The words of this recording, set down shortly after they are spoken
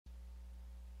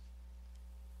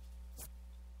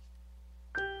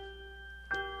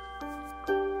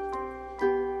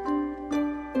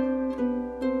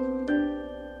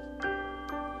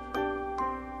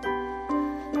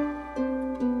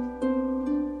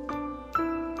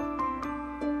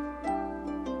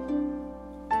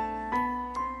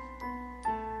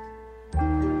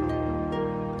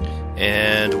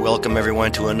And welcome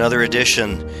everyone to another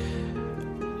edition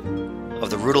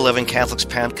of the Route 11 Catholics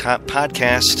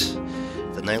Podcast,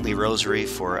 the Nightly Rosary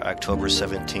for October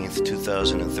 17th,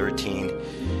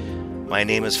 2013. My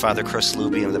name is Father Chris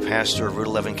Luby. I'm the pastor of Route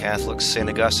 11 Catholics, St.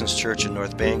 Augustine's Church in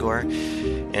North Bangor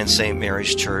and St.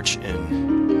 Mary's Church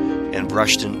in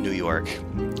Brushton, New York.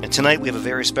 And tonight we have a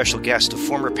very special guest, a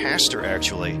former pastor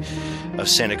actually of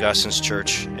St. Augustine's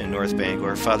Church in North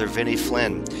Bangor, Father Vinny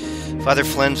Flynn. Father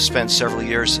Flynn spent several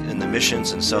years in the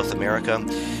missions in South America.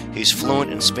 He's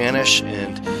fluent in Spanish,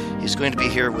 and he's going to be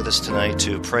here with us tonight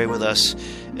to pray with us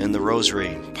in the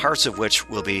Rosary, parts of which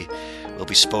will be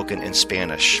spoken in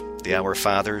Spanish. The Our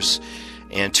Fathers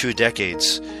and 2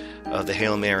 decades of the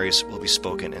Hail Marys will be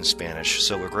spoken in Spanish.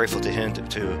 So we're grateful to him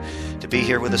to be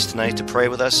here with us tonight to pray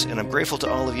with us, and I'm grateful to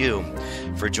all of you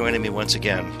for joining me once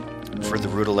again for the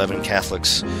Route 11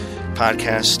 Catholics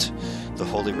Podcast, the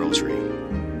Holy Rosary.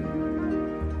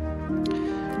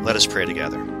 Let us pray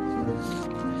together.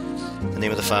 In the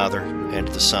name of the Father, and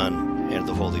of the Son, and of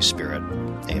the Holy Spirit.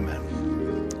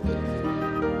 Amen.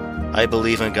 I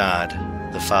believe in God,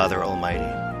 the Father Almighty,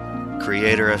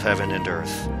 Creator of heaven and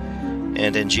earth,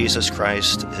 and in Jesus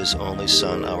Christ, His only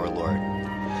Son, our Lord,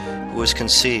 who was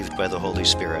conceived by the Holy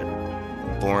Spirit,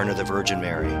 born of the Virgin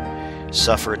Mary,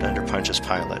 suffered under Pontius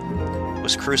Pilate,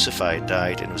 was crucified,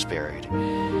 died, and was buried.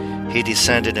 He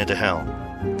descended into hell.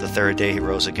 The third day He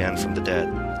rose again from the dead.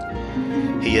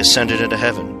 He ascended into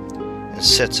heaven and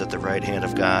sits at the right hand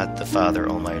of God, the Father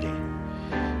Almighty.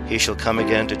 He shall come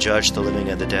again to judge the living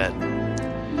and the dead.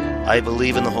 I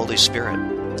believe in the Holy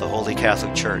Spirit, the Holy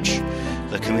Catholic Church,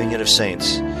 the communion of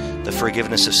saints, the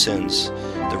forgiveness of sins,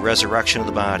 the resurrection of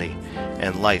the body,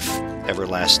 and life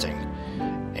everlasting.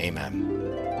 Amen.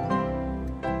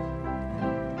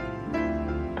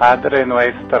 Padre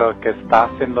nuestro que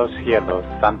estás en los cielos,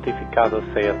 santificado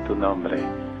sea tu nombre.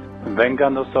 Venga a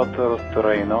nosotros tu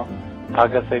reino,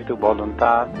 hágase tu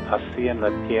voluntad, así en la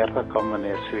tierra como en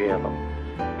el cielo.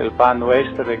 El pan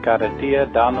nuestro de cada día,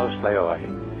 dánosle hoy,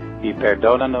 y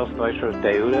perdónanos nuestras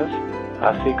deudas,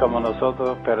 así como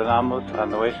nosotros perdonamos a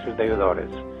nuestros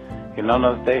deudores. Y no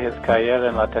nos dejes caer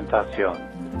en la tentación,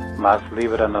 mas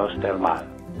líbranos del mal.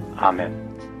 Amén.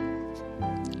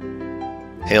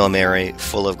 Hail Mary,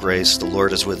 full of grace, the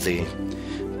Lord is with thee.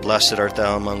 Blessed art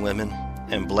thou among women,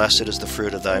 and blessed is the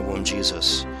fruit of thy womb,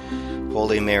 Jesus.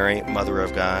 Holy Mary, Mother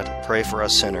of God, pray for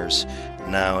us sinners,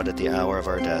 now and at the hour of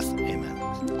our death. Amen.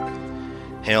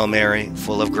 Hail Mary,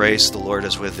 full of grace, the Lord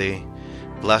is with thee.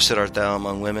 Blessed art thou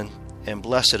among women, and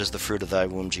blessed is the fruit of thy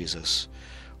womb, Jesus.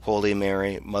 Holy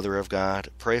Mary, Mother of God,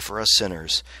 pray for us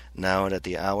sinners, now and at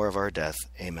the hour of our death.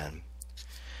 Amen.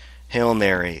 Hail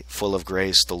Mary, full of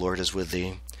grace, the Lord is with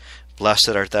thee. Blessed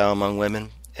art thou among women,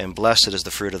 and blessed is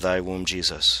the fruit of thy womb,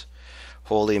 Jesus.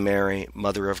 Holy Mary,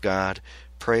 Mother of God,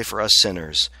 pray for us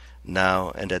sinners,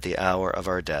 now and at the hour of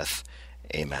our death.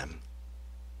 Amen.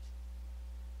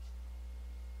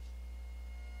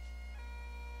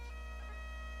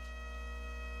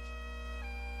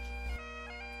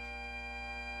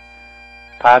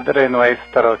 Padre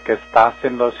nuestro que estás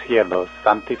en los cielos,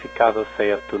 santificado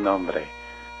sea tu nombre.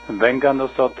 Venga a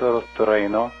nosotros tu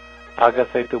reino,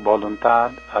 hágase tu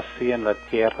voluntad, así en la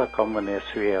tierra como en el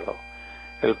cielo.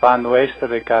 El pan nuestro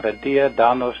de cada día,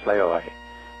 dánosle hoy,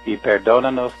 y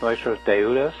perdónanos nuestras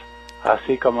deudas,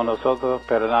 así como nosotros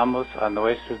perdonamos a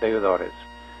nuestros deudores.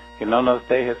 Y no nos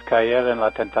dejes caer en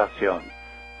la tentación,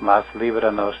 mas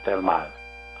líbranos del mal.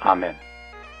 Amén.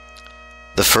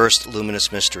 The first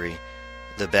luminous mystery,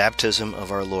 the baptism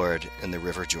of our Lord in the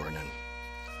river Jordan.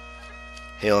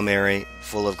 Hail Mary,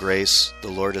 full of grace, the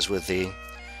Lord is with thee.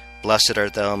 Blessed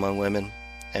art thou among women,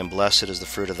 and blessed is the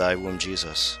fruit of thy womb,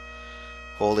 Jesus.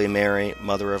 Holy Mary,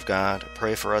 Mother of God,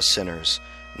 pray for us sinners,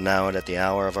 now and at the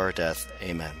hour of our death.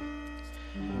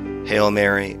 Amen. Hail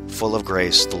Mary, full of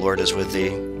grace, the Lord is with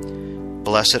thee.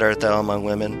 Blessed art thou among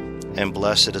women, and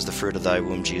blessed is the fruit of thy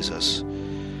womb, Jesus.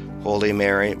 Holy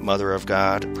Mary, Mother of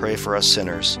God, pray for us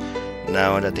sinners,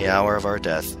 now and at the hour of our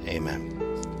death. Amen.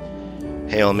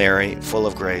 Hail Mary, full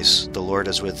of grace, the Lord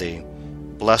is with thee.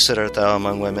 Blessed art thou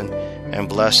among women, and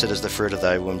blessed is the fruit of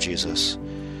thy womb, Jesus.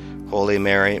 Holy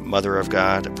Mary, Mother of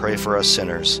God, pray for us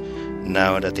sinners,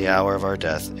 now and at the hour of our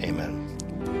death.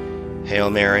 Amen. Hail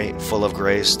Mary, full of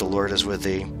grace, the Lord is with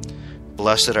thee.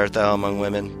 Blessed art thou among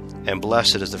women, and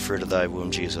blessed is the fruit of thy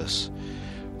womb, Jesus.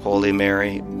 Holy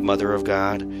Mary, Mother of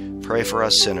God, pray for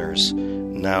us sinners,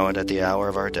 now and at the hour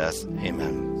of our death.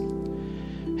 Amen.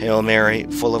 Hail Mary,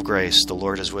 full of grace, the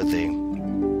Lord is with thee.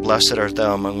 Blessed art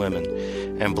thou among women,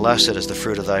 and blessed is the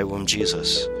fruit of thy womb,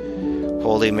 Jesus.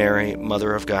 Holy Mary,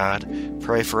 Mother of God,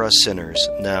 pray for us sinners,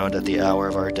 now and at the hour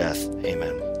of our death.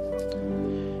 Amen.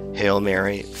 Hail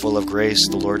Mary, full of grace,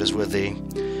 the Lord is with thee.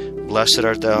 Blessed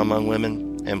art thou among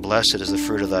women, and blessed is the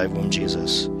fruit of thy womb,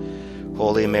 Jesus.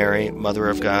 Holy Mary, Mother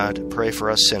of God, pray for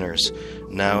us sinners,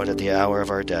 now and at the hour of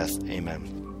our death.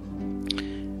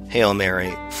 Amen. Hail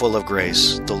Mary, full of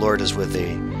grace, the Lord is with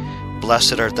thee.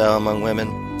 Blessed art thou among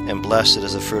women, and blessed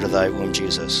is the fruit of thy womb,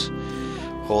 Jesus.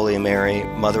 Holy Mary,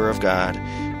 Mother of God,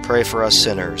 pray for us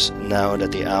sinners, now and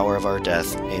at the hour of our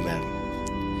death.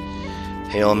 Amen.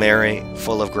 Hail Mary,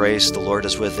 full of grace, the Lord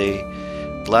is with thee.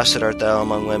 Blessed art thou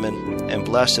among women, and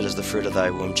blessed is the fruit of thy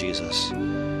womb, Jesus.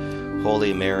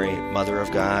 Holy Mary, Mother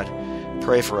of God,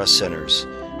 pray for us sinners,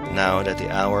 now and at the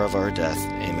hour of our death.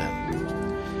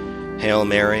 Amen. Hail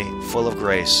Mary, full of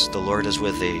grace, the Lord is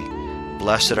with thee.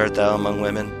 Blessed art thou among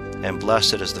women, and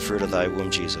blessed is the fruit of thy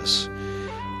womb, Jesus.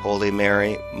 Holy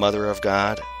Mary, Mother of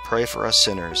God, pray for us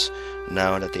sinners,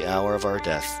 now and at the hour of our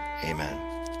death. Amen.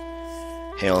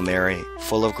 Hail Mary,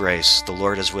 full of grace, the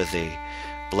Lord is with thee.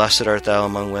 Blessed art thou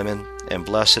among women, and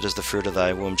blessed is the fruit of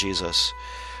thy womb, Jesus.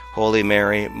 Holy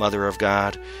Mary, Mother of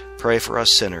God, pray for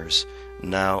us sinners,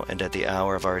 now and at the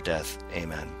hour of our death.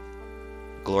 Amen.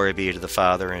 Glory be to the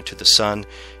Father, and to the Son,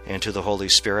 and to the Holy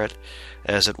Spirit,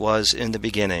 as it was in the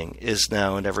beginning, is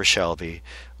now, and ever shall be,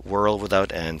 world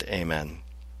without end. Amen.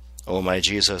 O my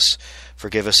Jesus,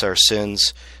 forgive us our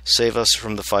sins, save us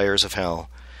from the fires of hell,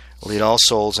 lead all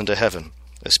souls into heaven,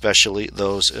 especially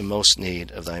those in most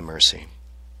need of thy mercy.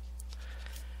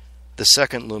 The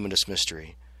second luminous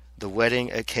mystery, the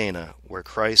wedding at Cana, where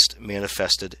Christ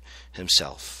manifested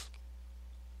himself.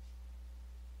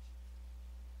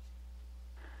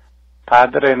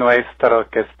 Padre nuestro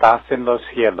que estás en los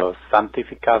cielos,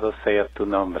 santificado sea tu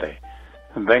nombre.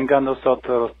 Venga a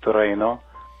nosotros tu reino,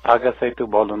 hágase tu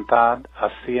voluntad,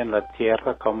 así en la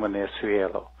tierra como en el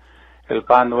cielo. El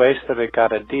pan nuestro de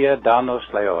cada día,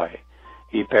 dánosle hoy,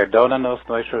 y perdónanos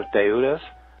nuestras deudas,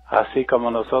 así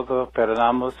como nosotros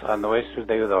perdonamos a nuestros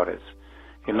deudores.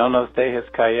 Y no nos dejes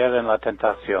caer en la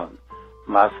tentación,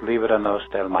 mas líbranos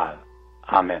del mal.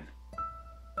 Amén.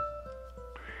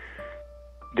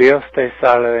 Dios te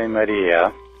salve María,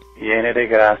 llena de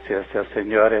gracias, el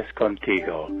Señor es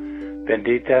contigo.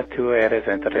 Bendita tú eres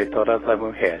entre todas las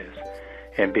mujeres,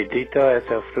 y bendito es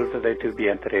el fruto de tu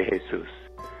vientre Jesús.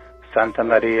 Santa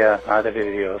María, Madre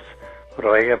de Dios,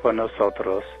 ruega por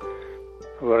nosotros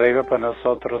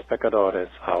pecadores,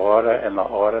 ahora en la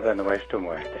hora de nuestra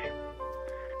muerte.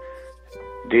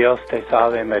 Dios te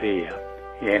salve María,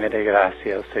 llena de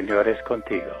gracia, el Señor es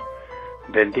contigo.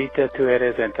 Bendita tú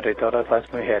eres entre todas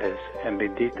las mujeres, y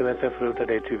bendito es el fruto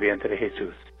de tu vientre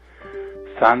Jesús.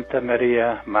 Santa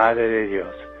María, Madre de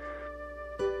Dios,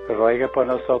 ruega por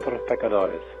nosotros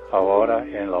pecadores, ahora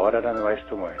y en la hora de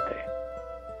nuestra muerte.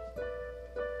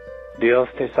 Dios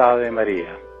te salve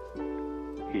María,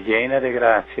 llena de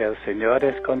gracia, el Señor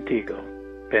es contigo.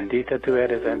 Bendita tú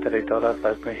eres entre todas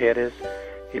las mujeres,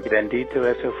 y bendito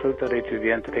es el fruto de tu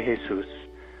vientre Jesús.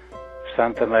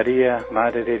 Santa María,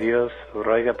 Madre de Dios,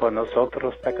 ruega por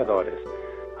nosotros pecadores,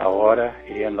 ahora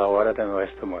y en la hora de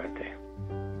nuestra muerte.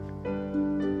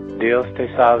 Dios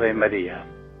te salve María,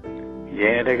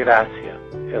 llena de gracia,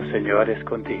 el Señor es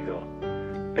contigo.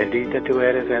 Bendita tú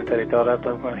eres entre todas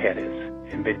las mujeres,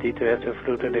 y bendito es el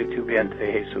fruto de tu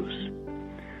vientre Jesús.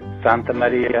 Santa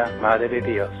María, Madre de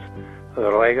Dios,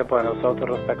 ruega por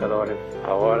nosotros pecadores,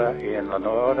 ahora y en la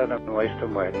hora de nuestra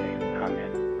muerte.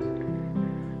 Amén.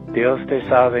 Dios te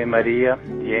salve María,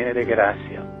 llena de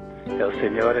gracia, el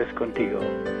Señor es contigo.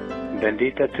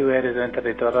 Bendita tú eres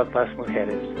entre todas las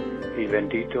mujeres, y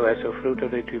bendito es el fruto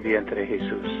de tu vientre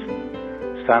Jesús.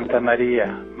 Santa María,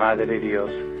 Madre de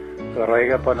Dios,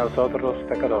 ruega por nosotros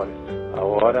pecadores,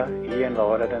 ahora y en la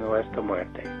hora de nuestra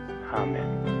muerte. Amén.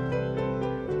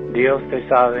 Dios te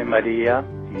salve María,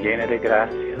 llena de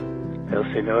gracia,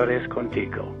 el Señor es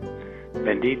contigo.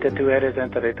 Bendita tú eres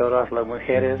entre todas las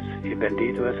mujeres, y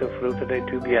bendito es el fruto de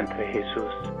tu vientre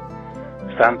Jesús.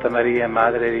 Santa María,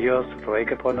 Madre de Dios,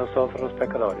 ruega por nosotros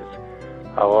pecadores,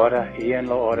 ahora y en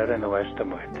la hora de nuestra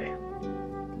muerte.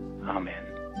 Amén.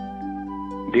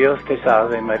 Dios te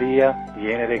salve María,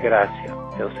 llena de gracia,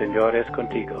 el Señor es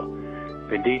contigo.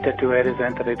 Bendita tú eres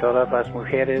entre todas las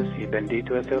mujeres, y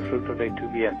bendito es el fruto de tu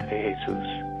vientre Jesús.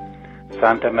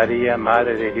 Santa María,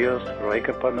 Madre de Dios,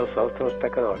 ruega por nosotros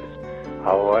pecadores,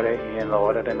 ahora y en la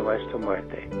hora de nuestra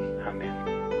muerte. Amén.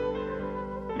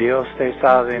 Dios te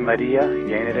salve María,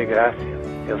 llena de gracia,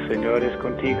 el Señor es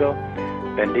contigo.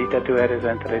 Bendita tú eres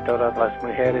entre todas las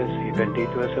mujeres, y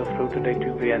bendito es el fruto de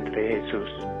tu vientre Jesús.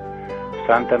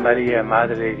 Santa María,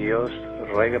 Madre de Dios,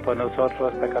 ruega por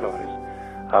nosotros pecadores,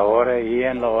 ahora y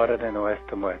en la hora de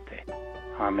nuestra muerte.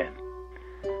 Amén.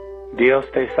 Dios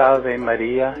te salve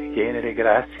María, llena de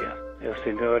gracia, el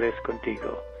Señor es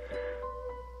contigo.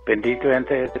 Bendito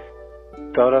entre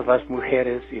todas las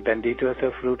mujeres y bendito es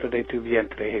el fruto de tu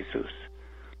vientre, Jesús.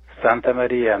 Santa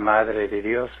María, Madre de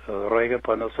Dios, ruega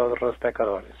por nosotros los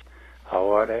pecadores,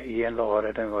 ahora y en la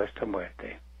hora de nuestra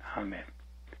muerte. Amén.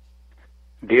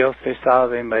 Dios te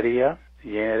salve María,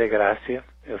 llena de gracia,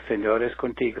 el Señor es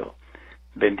contigo.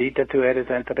 Bendita tú eres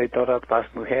entre todas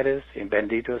las mujeres, y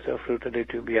bendito es el fruto de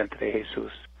tu vientre,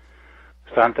 Jesús.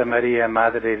 Santa María,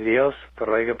 Madre de Dios,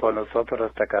 ruega por nosotros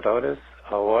los pecadores,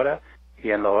 ahora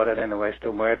y en la hora de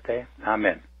nuestra muerte.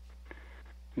 Amén.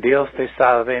 Dios te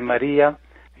salve María,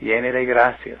 llena de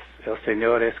gracias, el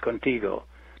Señor es contigo.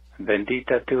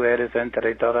 Bendita tú eres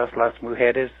entre todas las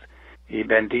mujeres, y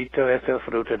bendito es el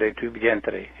fruto de tu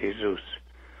vientre, Jesús.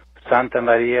 Santa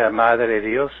María, Madre de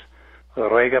Dios,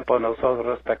 ruega por nosotros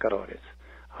los pecadores,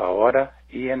 ahora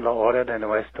y en la hora de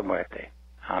nuestra muerte.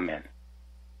 Amén.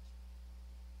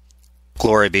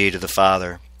 Glory be to the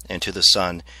Father, and to the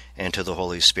Son, and to the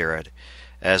Holy Spirit,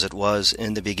 as it was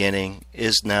in the beginning,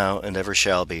 is now, and ever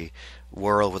shall be,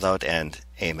 world without end.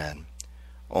 Amen.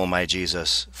 O my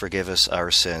Jesus, forgive us our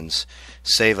sins,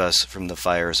 save us from the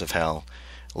fires of hell,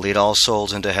 lead all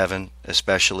souls into heaven,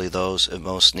 especially those in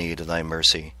most need of thy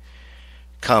mercy.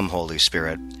 Come, Holy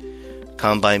Spirit,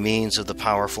 come by means of the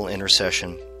powerful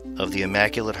intercession of the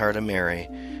Immaculate Heart of Mary,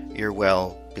 your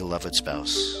well-beloved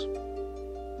spouse.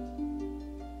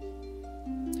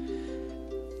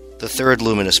 The third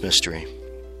luminous mystery,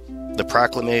 the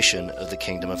proclamation of the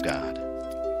kingdom of God.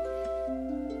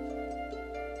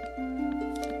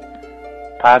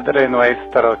 Padre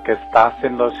nuestro que estás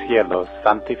en los cielos,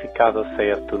 santificado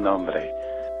sea tu nombre.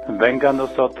 Venga a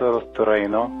nosotros tu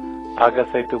reino,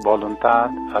 hágase tu voluntad,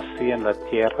 así en la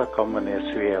tierra como en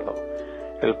el cielo.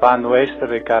 El pan nuestro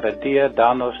de cada día,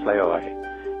 dánosle hoy,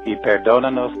 y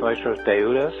perdónanos nuestras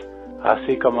deudas,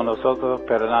 así como nosotros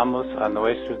perdonamos a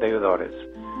nuestros deudores.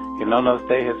 Y no nos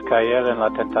dejes caer en la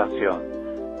tentación,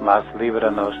 mas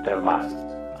líbranos del mal.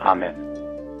 Amén.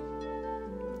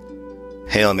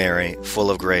 Hail Mary, full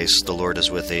of grace, the Lord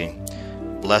is with thee.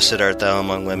 Blessed art thou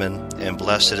among women, and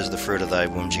blessed is the fruit of thy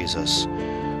womb, Jesus.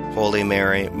 Holy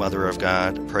Mary, Mother of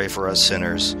God, pray for us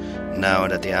sinners, now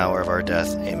and at the hour of our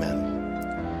death.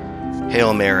 Amen.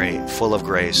 Hail Mary, full of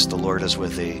grace, the Lord is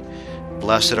with thee.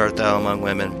 Blessed art thou among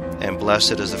women, and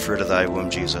blessed is the fruit of thy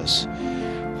womb, Jesus.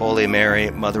 Holy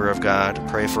Mary, Mother of God,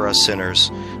 pray for us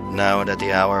sinners, now and at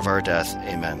the hour of our death.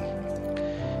 Amen.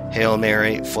 Hail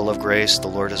Mary, full of grace, the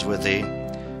Lord is with thee.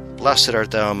 Blessed art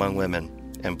thou among women,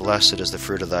 and blessed is the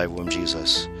fruit of thy womb,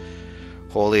 Jesus.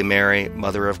 Holy Mary,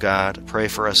 Mother of God, pray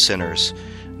for us sinners,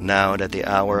 now and at the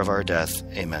hour of our death.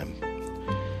 Amen.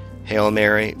 Hail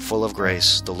Mary, full of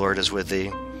grace, the Lord is with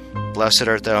thee. Blessed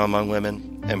art thou among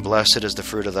women, and blessed is the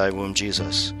fruit of thy womb,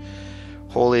 Jesus.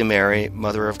 Holy Mary,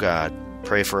 Mother of God,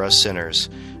 pray for us sinners,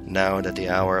 now and at the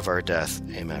hour of our death.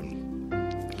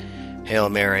 Amen. Hail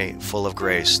Mary, full of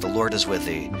grace, the Lord is with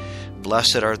thee.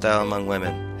 Blessed art thou among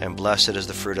women, and blessed is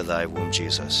the fruit of thy womb,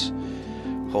 Jesus.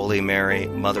 Holy Mary,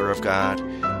 Mother of God,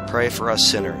 pray for us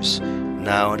sinners,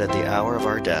 now and at the hour of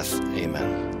our death.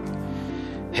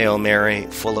 Amen. Hail Mary,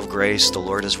 full of grace, the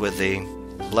Lord is with thee.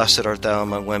 Blessed art thou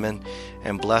among women,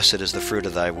 and blessed is the fruit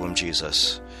of thy womb,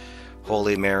 Jesus.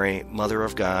 Holy Mary, Mother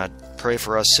of God, pray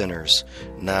for us sinners,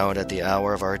 now and at the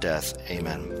hour of our death.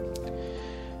 Amen.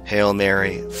 Hail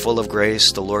Mary, full of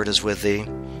grace, the Lord is with thee.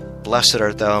 Blessed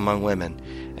art thou among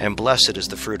women, and blessed is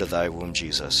the fruit of thy womb,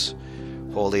 Jesus.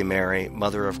 Holy Mary,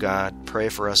 Mother of God, pray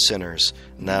for us sinners,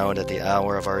 now and at the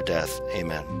hour of our death.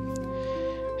 Amen.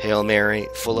 Hail Mary,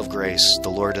 full of grace, the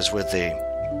Lord is with thee.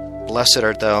 Blessed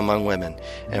art thou among women,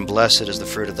 and blessed is the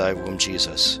fruit of thy womb,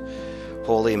 Jesus.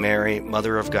 Holy Mary,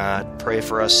 Mother of God, pray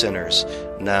for us sinners,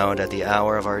 now and at the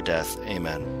hour of our death.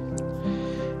 Amen.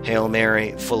 Hail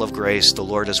Mary, full of grace, the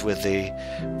Lord is with thee.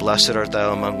 Blessed art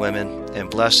thou among women,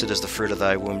 and blessed is the fruit of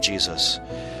thy womb, Jesus.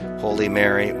 Holy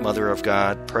Mary, Mother of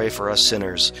God, pray for us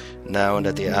sinners, now and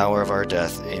at the hour of our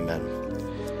death.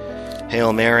 Amen.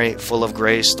 Hail Mary, full of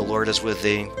grace, the Lord is with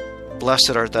thee.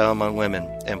 Blessed art thou among women,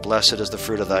 and blessed is the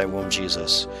fruit of thy womb,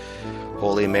 Jesus.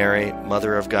 Holy Mary,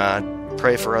 Mother of God,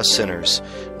 pray for us sinners,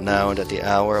 now and at the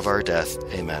hour of our death.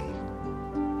 Amen.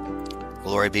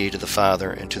 Glory be to the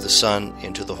Father, and to the Son,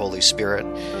 and to the Holy Spirit,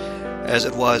 as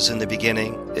it was in the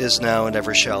beginning, is now, and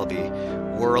ever shall be,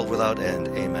 world without end.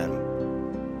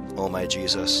 Amen. O my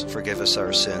Jesus, forgive us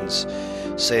our sins,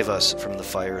 save us from the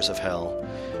fires of hell,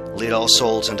 lead all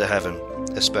souls into heaven,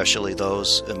 especially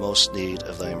those in most need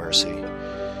of thy mercy.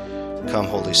 Come,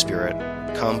 Holy Spirit,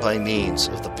 come by means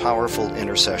of the powerful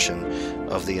intercession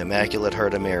of the Immaculate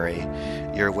Heart of Mary,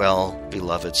 your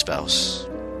well-beloved spouse.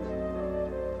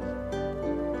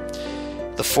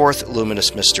 The fourth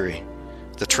luminous mystery,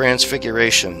 the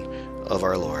Transfiguration of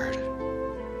our Lord.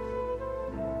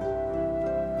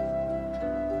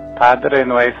 Padre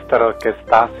nuestro que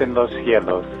estás en los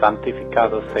cielos,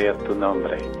 santificado sea tu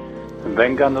nombre.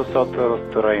 Venga a nosotros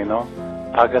tu reino,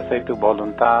 hágase tu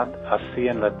voluntad, así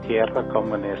en la tierra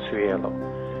como en el cielo.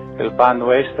 El pan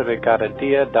nuestro de cada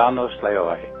día, dánosle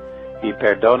hoy, y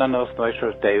perdónanos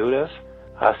nuestras deudas,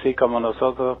 así como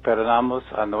nosotros perdonamos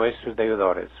a nuestros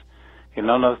deudores. Y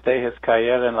no nos dejes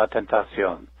caer en la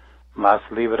tentación, mas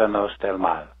líbranos del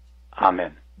mal.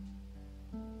 Amén.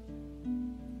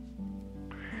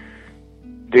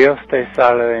 Dios te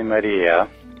salve María,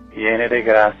 llena de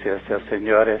gracias, el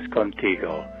Señor es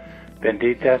contigo.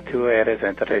 Bendita tú eres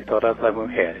entre todas las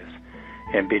mujeres,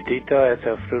 y bendito es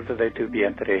el fruto de tu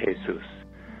vientre Jesús.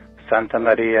 Santa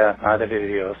María, Madre de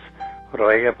Dios,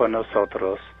 ruega por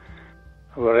nosotros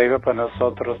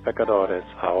pecadores,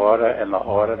 ahora en la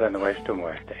hora de nuestra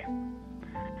muerte.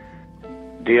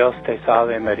 Dios te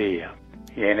salve María,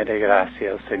 llena de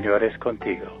gracia, el Señor es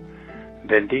contigo.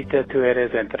 Bendita tú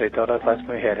eres entre todas las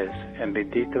mujeres, y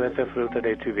bendito es el fruto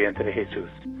de tu vientre Jesús.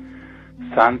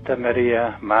 Santa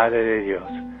María, Madre de Dios,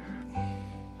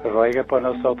 ruega por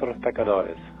nosotros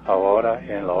pecadores, ahora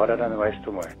y en la hora de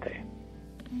nuestra muerte.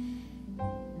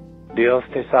 Dios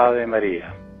te salve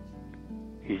María,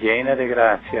 llena de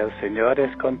gracia, el Señor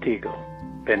es contigo.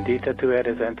 Bendita tú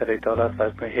eres entre todas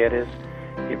las mujeres,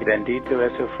 y bendito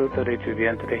es el fruto de tu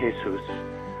vientre Jesús.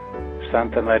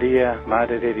 Santa María,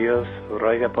 Madre de Dios,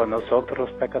 ruega por nosotros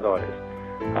pecadores,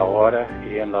 ahora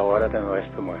y en la hora de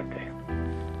nuestra muerte.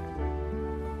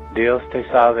 Dios te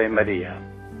salve María,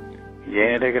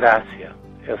 llena de gracia,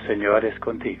 el Señor es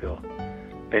contigo.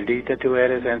 Bendita tú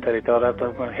eres entre todas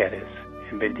las mujeres,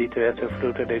 y bendito es el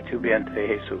fruto de tu vientre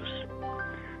Jesús.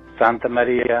 Santa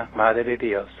María, Madre de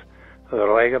Dios,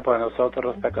 ruega por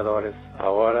nosotros pecadores,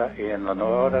 ahora y en la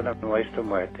hora de nuestra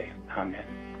muerte. Amén.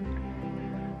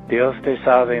 Dios te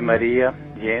salve María,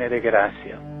 llena de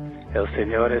gracia, el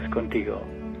Señor es contigo.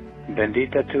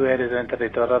 Bendita tú eres entre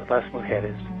todas las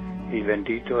mujeres, y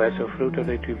bendito es el fruto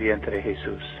de tu vientre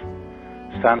Jesús.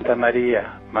 Santa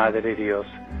María, Madre de Dios,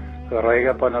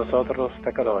 ruega por nosotros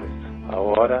pecadores,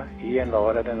 ahora y en la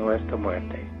hora de nuestra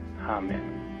muerte. Amén.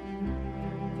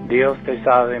 Dios te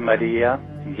salve María,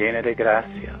 llena de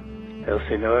gracia, el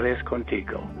Señor es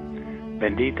contigo.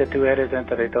 Bendita tú eres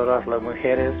entre todas las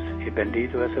mujeres, y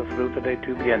bendito es el fruto de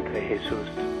tu vientre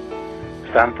Jesús.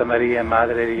 Santa María,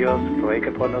 Madre de Dios,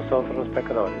 ruega por nosotros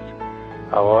pecadores,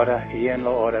 ahora y en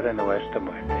la hora de nuestra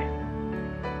muerte.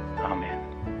 Amén.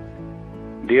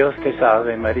 Dios te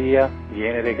salve María,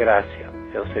 llena de gracia,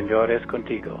 el Señor es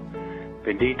contigo.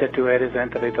 Bendita tú eres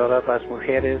entre todas las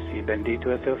mujeres, y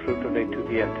bendito es el fruto de tu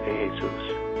vientre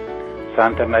Jesús.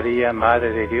 Santa María,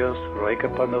 Madre de Dios, ruega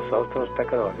por nosotros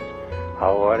pecadores,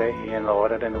 ahora y en la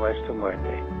hora de nuestra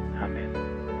muerte. Amén.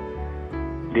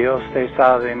 Dios te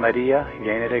salve María,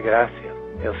 llena de gracia,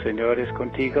 el Señor es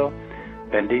contigo.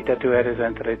 Bendita tú eres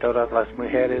entre todas las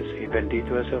mujeres, y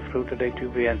bendito es el fruto de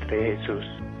tu vientre Jesús.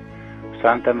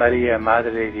 Santa María,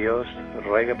 Madre de Dios,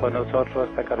 ruega por nosotros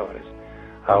pecadores,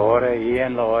 ahora y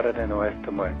en la hora de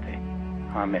nuestra muerte.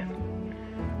 Amén.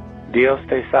 Dios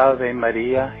te salve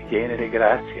María, llena de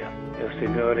gracia, el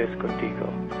Señor es contigo.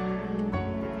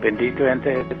 Bendito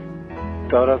entre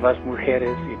todas las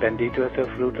mujeres, y bendito es el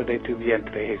fruto de tu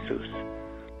vientre Jesús.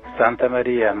 Santa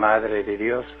María, Madre de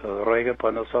Dios, ruega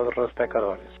por nosotros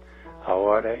pecadores,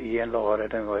 ahora y en la hora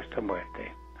de nuestra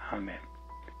muerte. Amén.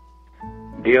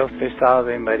 Dios te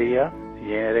salve María,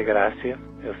 llena de gracia,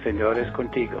 el Señor es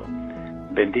contigo.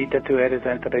 Bendita tú eres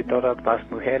entre todas las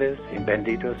mujeres, y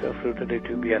bendito es el fruto de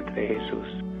tu vientre Jesús.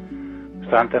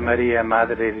 Santa María,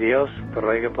 Madre de Dios,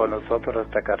 ruega por nosotros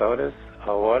pecadores,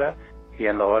 ahora y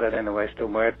en la hora de nuestra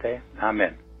muerte.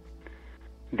 Amén.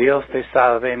 Dios te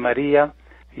salve María,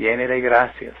 llena de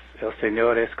gracias, el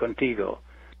Señor es contigo.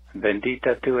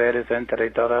 Bendita tú eres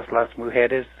entre todas las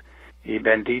mujeres, y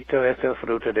bendito es el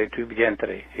fruto de tu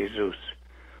vientre, Jesús.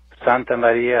 Santa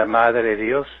María, Madre de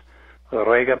Dios,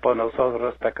 ruega por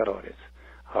nosotros pecadores,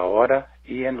 ahora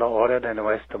y en la hora de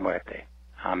nuestra muerte.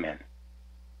 Amén.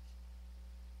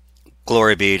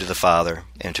 Glory be to the Father,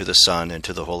 and to the Son, and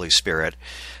to the Holy Spirit,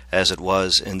 as it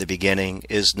was in the beginning,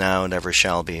 is now, and ever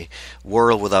shall be,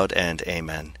 world without end.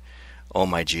 Amen. O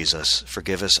my Jesus,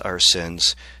 forgive us our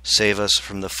sins, save us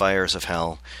from the fires of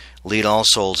hell, lead all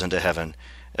souls into heaven,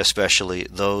 especially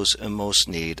those in most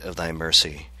need of thy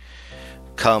mercy.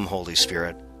 Come, Holy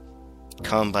Spirit.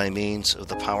 come by means of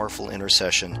the powerful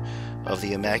intercession of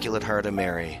the Immaculate Heart of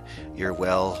Mary, your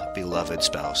well-beloved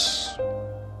spouse.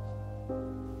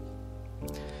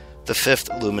 The fifth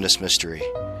luminous mystery,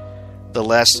 the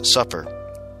Last Supper,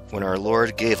 when our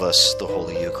Lord gave us the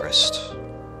Holy Eucharist.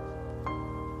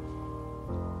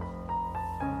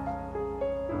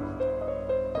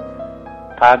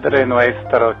 Padre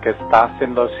nuestro que estás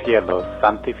en los cielos,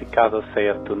 santificado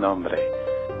sea tu nombre.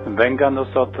 Venga a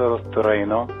nosotros tu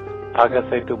reino,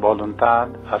 hágase tu voluntad,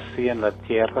 así en la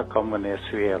tierra como en el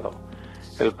cielo.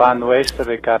 El pan nuestro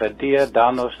de cada día,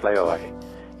 dánosle hoy,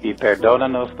 y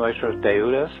perdónanos nuestras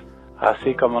deudas,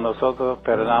 así como nosotros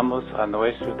perdonamos a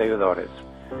nuestros deudores.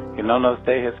 Y no nos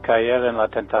dejes caer en la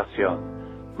tentación,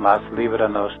 mas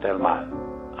líbranos del mal.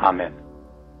 Amén.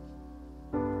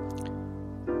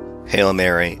 Hail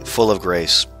Mary, full of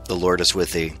grace, the Lord is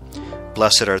with thee.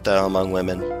 Blessed art thou among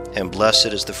women, and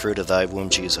blessed is the fruit of thy womb,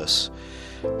 Jesus.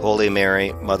 Holy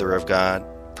Mary, Mother of God,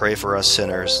 pray for us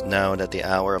sinners, now and at the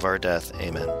hour of our death.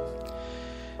 Amen.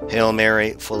 Hail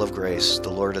Mary, full of grace, the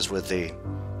Lord is with thee.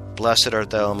 Blessed art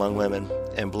thou among women,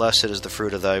 and blessed is the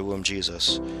fruit of thy womb,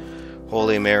 Jesus.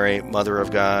 Holy Mary, Mother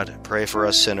of God, pray for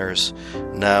us sinners,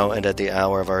 now and at the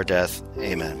hour of our death.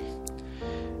 Amen.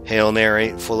 Hail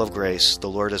Mary, full of grace, the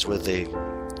Lord is with thee.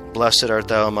 Blessed art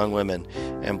thou among women,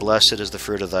 and blessed is the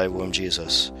fruit of thy womb,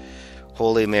 Jesus.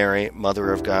 Holy Mary,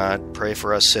 Mother of God, pray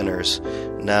for us sinners,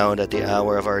 now and at the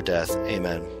hour of our death.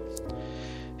 Amen.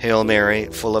 Hail Mary,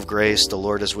 full of grace, the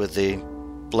Lord is with thee.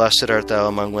 Blessed art thou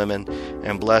among women,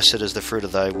 and blessed is the fruit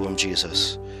of thy womb,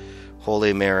 Jesus.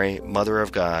 Holy Mary, Mother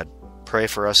of God, pray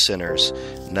for us sinners,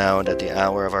 now and at the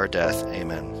hour of our death.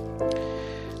 Amen.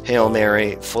 Hail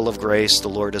Mary, full of grace, the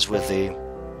Lord is with thee.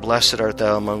 Blessed art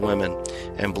thou among women,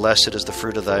 and blessed is the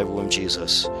fruit of thy womb,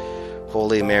 Jesus.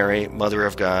 Holy Mary, Mother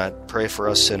of God, pray for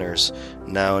us sinners,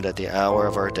 now and at the hour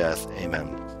of our death.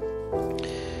 Amen.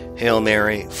 Hail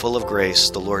Mary, full of grace,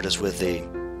 the Lord is with thee.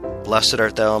 Blessed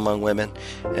art thou among women,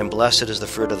 and blessed is the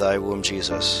fruit of thy womb,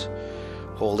 Jesus.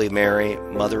 Holy Mary,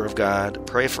 Mother of God,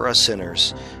 pray for us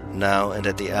sinners, now and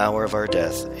at the hour of our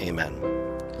death.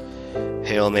 Amen.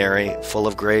 Hail Mary, full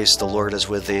of grace, the Lord is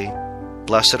with thee.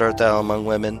 Blessed art thou among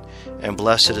women, and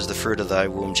blessed is the fruit of thy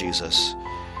womb, Jesus.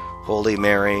 Holy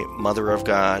Mary, Mother of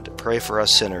God, pray for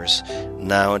us sinners,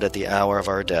 now and at the hour of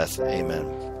our death. Amen.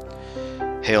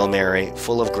 Hail Mary,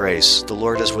 full of grace, the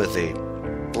Lord is with thee.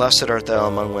 Blessed art thou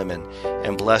among women,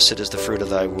 and blessed is the fruit of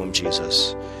thy womb,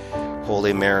 Jesus.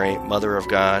 Holy Mary, Mother of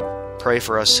God, pray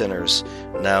for us sinners,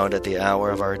 now and at the hour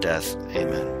of our death.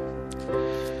 Amen.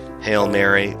 Hail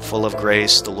Mary, full of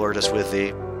grace, the Lord is with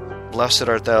thee. Blessed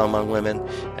art thou among women,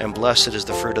 and blessed is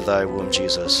the fruit of thy womb,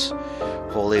 Jesus.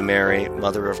 Holy Mary,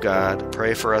 Mother of God,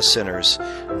 pray for us sinners,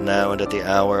 now and at the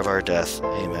hour of our death.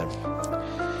 Amen.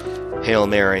 Hail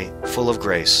Mary, full of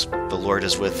grace, the Lord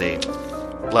is with thee.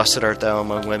 Blessed art thou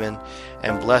among women,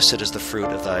 and blessed is the fruit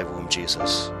of thy womb,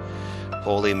 Jesus.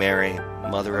 Holy Mary,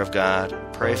 Mother of God,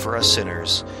 pray for us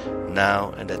sinners,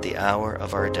 now and at the hour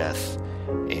of our death.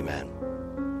 Amen.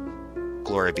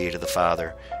 Glory be to the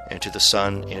Father, and to the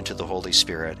Son, and to the Holy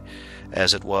Spirit,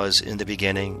 as it was in the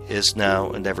beginning, is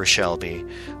now, and ever shall be,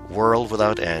 world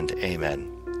without end. Amen.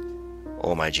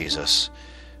 O my Jesus,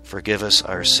 forgive us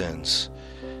our sins,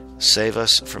 save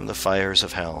us from the fires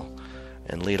of hell,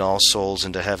 and lead all souls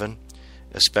into heaven,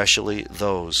 especially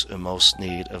those in most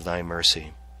need of thy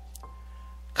mercy.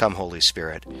 Come, Holy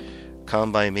Spirit,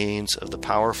 come by means of the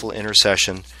powerful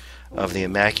intercession of the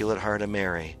Immaculate Heart of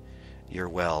Mary, your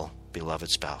well-beloved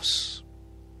spouse.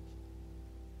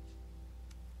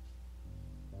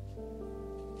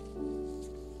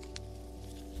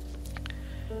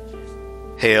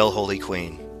 Hail, Holy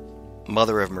Queen,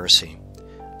 Mother of Mercy,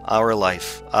 our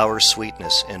life, our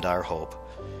sweetness, and our hope.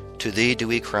 To thee do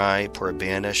we cry, poor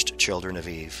banished children of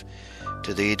Eve.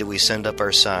 To thee do we send up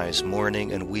our sighs,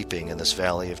 mourning and weeping in this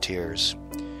valley of tears.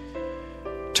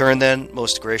 Turn then,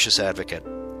 most gracious Advocate,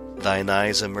 thine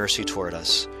eyes of mercy toward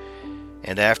us,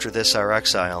 and after this our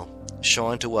exile, show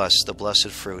unto us the blessed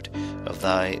fruit of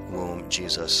thy womb,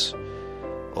 Jesus.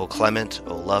 O clement,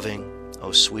 O loving,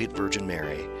 O sweet Virgin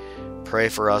Mary, pray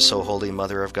for us, O Holy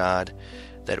Mother of God,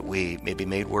 that we may be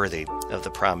made worthy of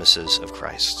the promises of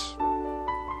Christ.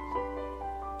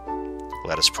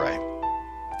 Let us pray.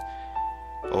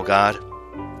 O God,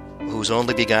 whose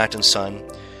only begotten Son,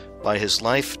 by his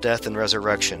life, death, and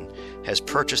resurrection, has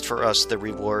purchased for us the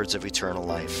rewards of eternal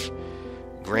life,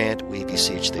 grant, we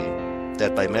beseech thee,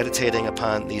 that by meditating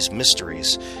upon these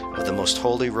mysteries of the most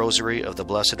holy Rosary of the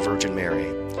Blessed Virgin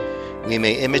Mary, we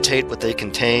may imitate what they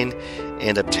contain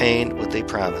and obtain what they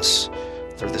promise,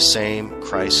 through the same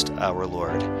Christ our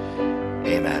Lord.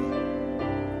 Amen.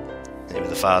 In the name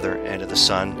of the Father, and of the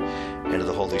Son, and of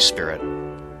the Holy Spirit.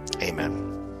 Amen.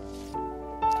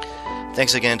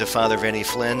 Thanks again to Father Vinny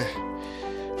Flynn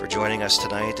for joining us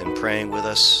tonight and praying with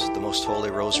us the Most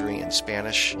Holy Rosary in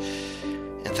Spanish.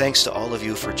 And thanks to all of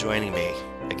you for joining me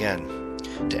again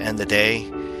to end the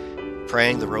day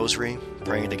praying the Rosary,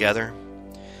 praying together,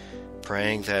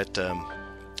 praying that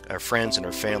our friends and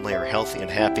our family are healthy and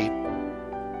happy.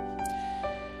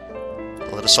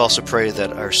 Let us also pray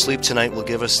that our sleep tonight will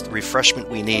give us the refreshment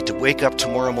we need to wake up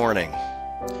tomorrow morning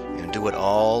and do it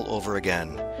all over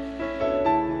again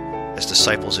as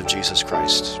disciples of Jesus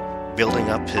Christ, building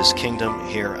up His kingdom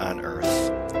here on earth.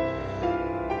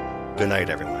 Good night,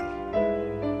 everyone.